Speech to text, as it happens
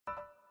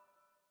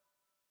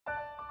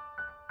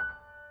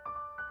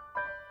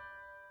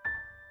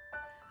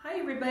Hi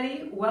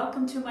everybody,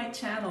 welcome to my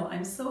channel.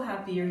 I'm so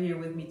happy you're here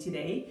with me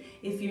today.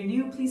 If you're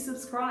new, please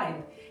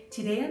subscribe.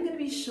 Today I'm going to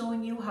be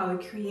showing you how I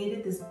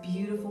created this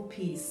beautiful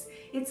piece.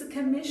 It's a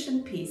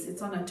commission piece.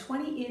 It's on a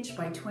 20-inch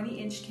by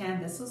 20-inch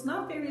canvas, so it's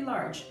not very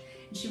large.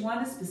 And she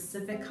wanted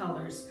specific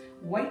colors: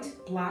 white,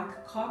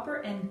 black, copper,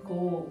 and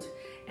gold.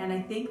 And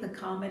I think the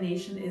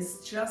combination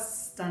is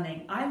just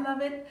stunning. I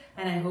love it,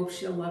 and I hope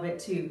she'll love it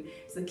too.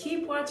 So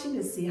keep watching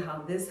to see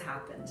how this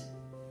happened.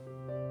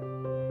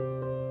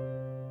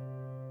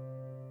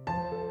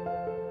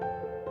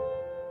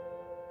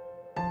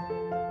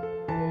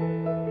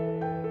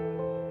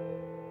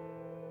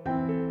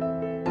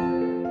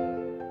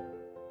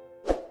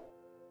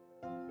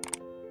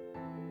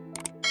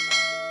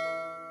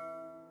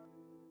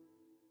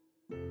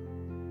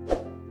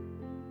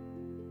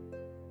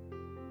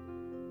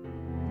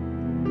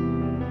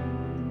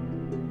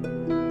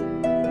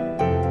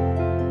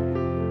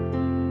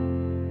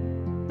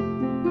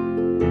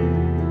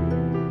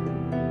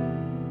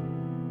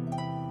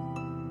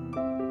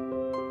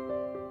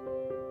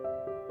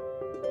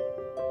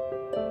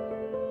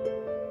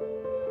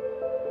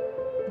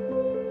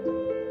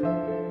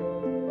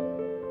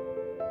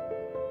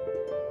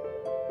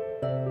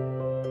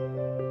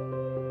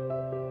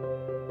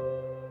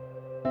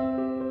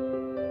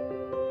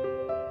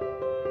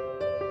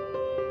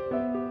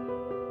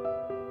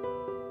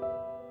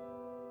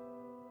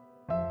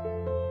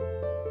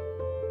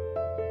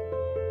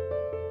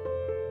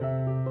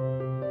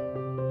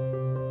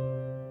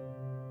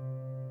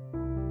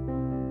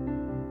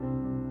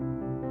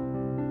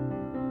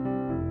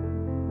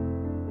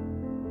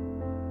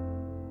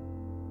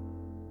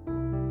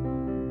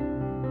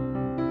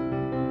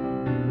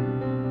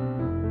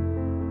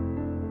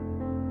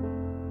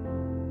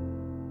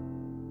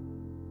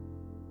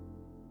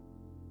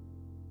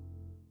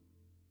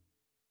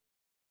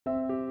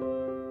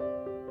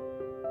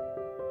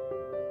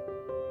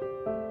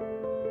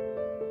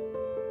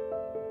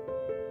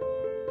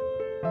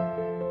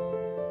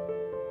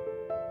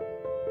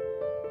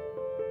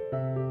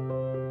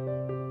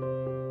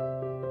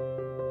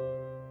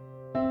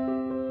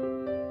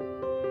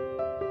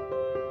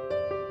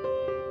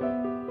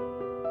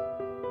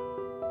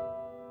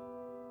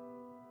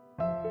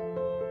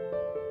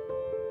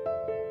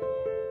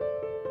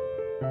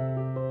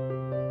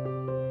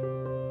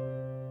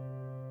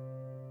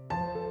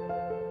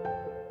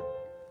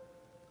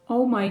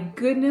 Oh my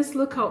goodness,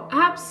 look how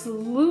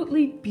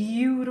absolutely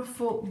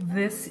beautiful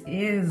this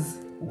is.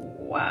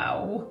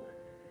 Wow.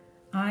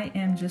 I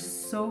am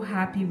just so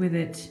happy with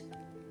it.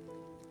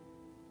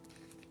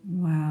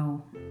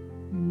 Wow.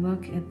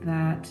 Look at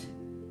that.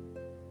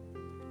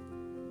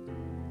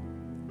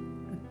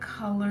 The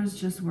colors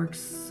just work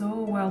so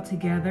well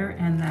together,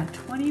 and that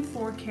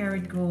 24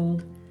 karat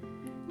gold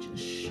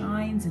just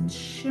shines and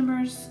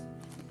shimmers.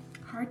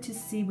 Hard to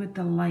see with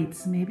the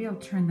lights. Maybe I'll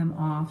turn them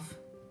off.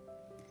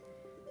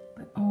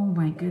 But oh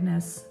my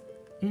goodness,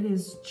 it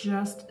is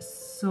just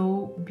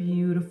so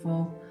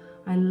beautiful.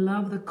 I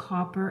love the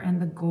copper and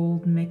the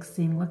gold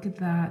mixing. Look at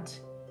that.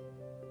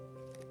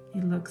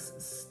 It looks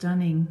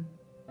stunning.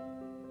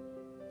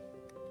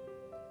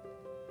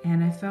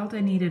 And I felt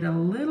I needed a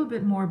little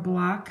bit more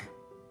black,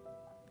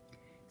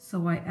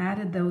 so I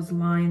added those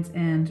lines,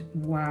 and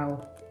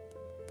wow,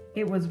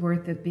 it was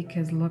worth it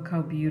because look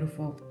how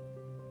beautiful.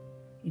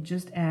 It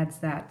just adds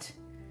that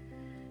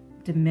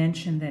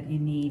dimension that you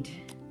need.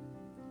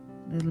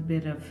 A little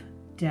bit of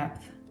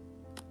depth.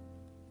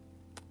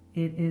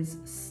 It is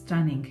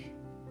stunning.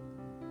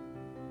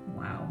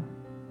 Wow.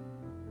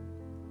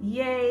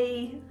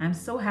 Yay! I'm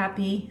so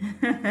happy.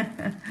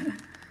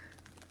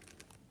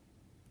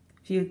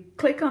 If you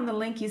click on the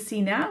link you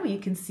see now, you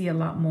can see a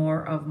lot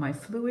more of my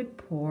fluid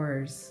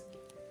pours.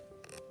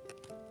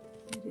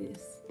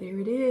 There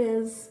it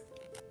is.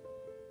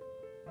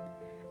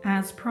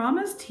 As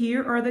promised,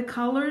 here are the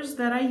colors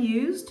that I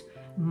used: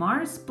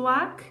 Mars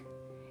Black,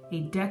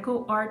 a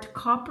Deco Art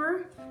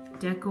Copper,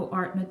 Deco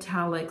Art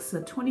Metallics,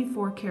 a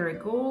 24 karat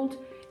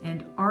gold,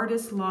 and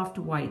Artist Loft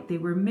White. They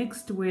were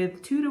mixed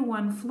with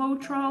 2:1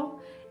 Floetrol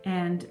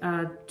and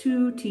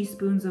 2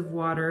 teaspoons of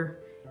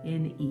water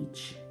in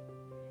each.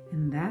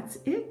 And that's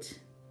it.